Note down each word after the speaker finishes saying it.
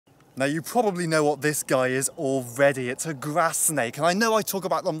Now you probably know what this guy is already. It's a grass snake, and I know I talk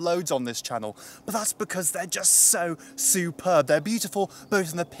about them loads on this channel, but that's because they're just so superb. They're beautiful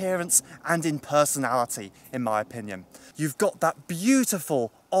both in appearance and in personality, in my opinion. You've got that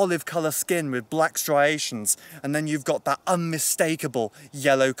beautiful olive colour skin with black striations, and then you've got that unmistakable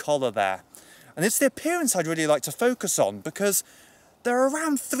yellow collar there. And it's the appearance I'd really like to focus on, because there are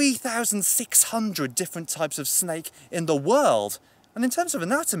around 3,600 different types of snake in the world. And in terms of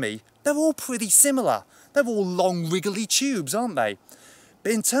anatomy, they're all pretty similar. They're all long wriggly tubes, aren't they?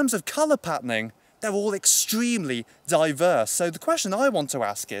 But in terms of colour patterning, they're all extremely diverse. So the question I want to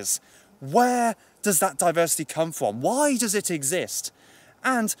ask is, where does that diversity come from? Why does it exist?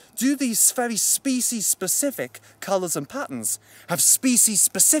 And do these very species-specific colours and patterns have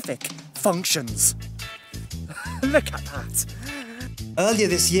species-specific functions? Look at that! Earlier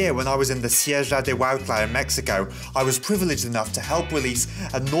this year, when I was in the Sierra de Huautla in Mexico, I was privileged enough to help release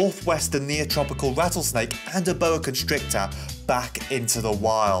a northwestern neotropical rattlesnake and a boa constrictor back into the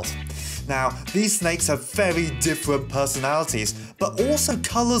wild. Now, these snakes have very different personalities, but also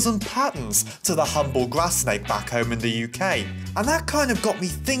colours and patterns to the humble grass snake back home in the UK. And that kind of got me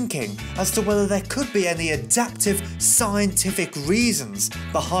thinking as to whether there could be any adaptive scientific reasons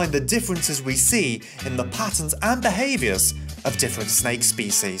behind the differences we see in the patterns and behaviours of different snake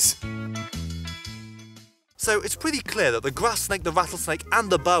species. So it's pretty clear that the grass snake, the rattlesnake and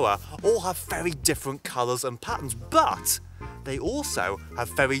the boa all have very different colours and patterns, but they also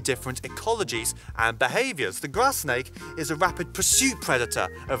have very different ecologies and behaviours. The grass snake is a rapid pursuit predator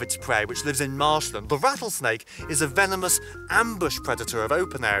of its prey, which lives in marshland. The rattlesnake is a venomous ambush predator of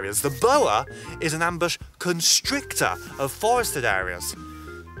open areas. The boa is an ambush constrictor of forested areas.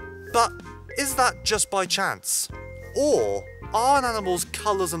 But is that just by chance? Or are an animal's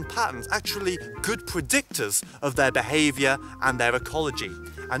colours and patterns actually good predictors of their behaviour and their ecology?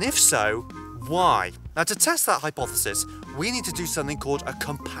 And if so, why? Now, to test that hypothesis, we need to do something called a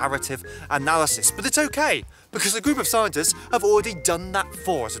comparative analysis. But it's okay, because a group of scientists have already done that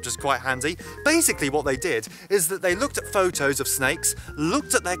for us, which is quite handy. Basically what they did is that they looked at photos of snakes,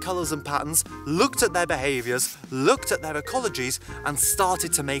 looked at their colours and patterns, looked at their behaviours, looked at their ecologies, and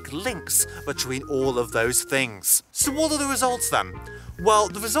started to make links between all of those things. So what are the results then? Well,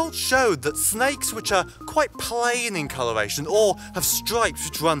 the results showed that snakes which are quite plain in coloration or have stripes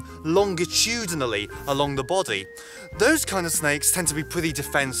which run longitudinally along the body, those kind of snakes tend to be pretty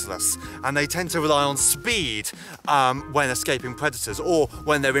defenceless, and they tend to rely on speed when escaping predators or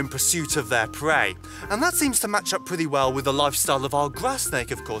when they're in pursuit of their prey. And that seems to match up pretty well with the lifestyle of our grass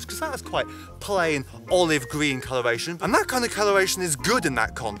snake, of course, because that has quite plain olive green coloration. And that kind of coloration is good in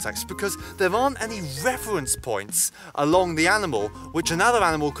that context because there aren't any reference points along the animal which another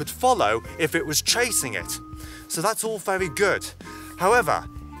animal could follow if it was chasing it. So that's all very good. However,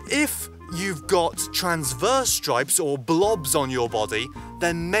 if you've got transverse stripes or blobs on your body,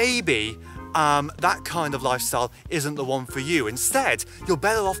 then maybe that kind of lifestyle isn't the one for you. Instead, you're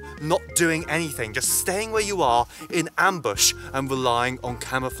better off not doing anything, just staying where you are in ambush and relying on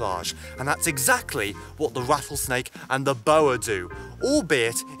camouflage. And that's exactly what the rattlesnake and the boa do,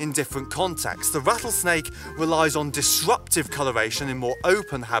 albeit in different contexts. The rattlesnake relies on disruptive coloration in more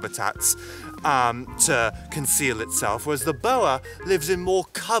open habitats to conceal itself, whereas the boa lives in more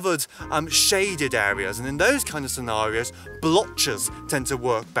covered, shaded areas, and in those kind of scenarios, blotches tend to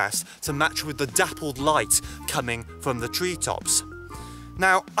work best to match with the dappled light coming from the treetops.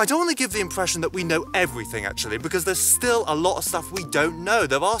 Now, I don't want to give the impression that we know everything actually, because there's still a lot of stuff we don't know.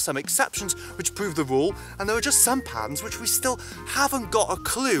 There are some exceptions which prove the rule, and there are just some patterns which we still haven't got a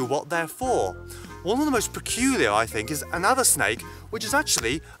clue what they're for. One of the most peculiar, I think, is another snake, which is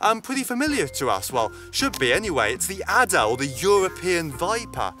actually pretty familiar to us. Well, should be anyway. It's the adder, or the European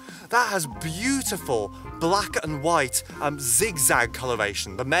viper. That has beautiful black and white zigzag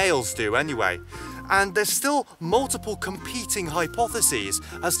coloration. The males do anyway. And there's still multiple competing hypotheses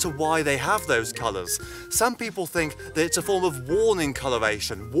as to why they have those colours. Some people think that it's a form of warning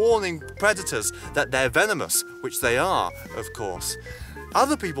coloration, warning predators that they're venomous, which they are, of course.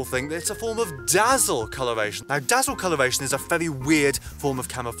 Other people think that it's a form of dazzle coloration. Now, dazzle coloration is a very weird form of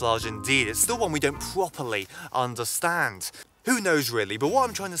camouflage indeed. It's still one we don't properly understand. Who knows really, but what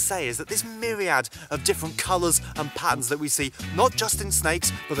I'm trying to say is that this myriad of different colours and patterns that we see, not just in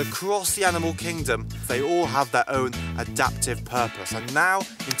snakes, but across the animal kingdom, they all have their own adaptive purpose. And now,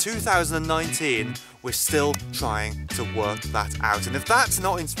 in 2019, we're still trying to work that out. And if that's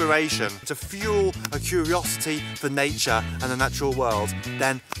not inspiration to fuel a curiosity for nature and the natural world,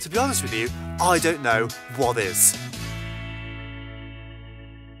 then, to be honest with you, I don't know what is.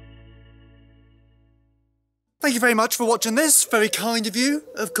 Thank you very much for watching this. Very kind of you,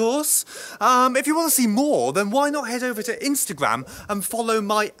 of course. If you want to see more, then why not head over to Instagram and follow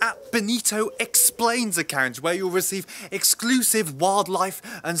my @BenitoExplains account, where you'll receive exclusive wildlife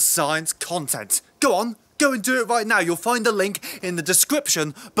and science content. Go on, go and do it right now. You'll find the link in the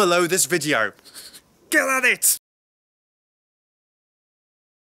description below this video. Get at it!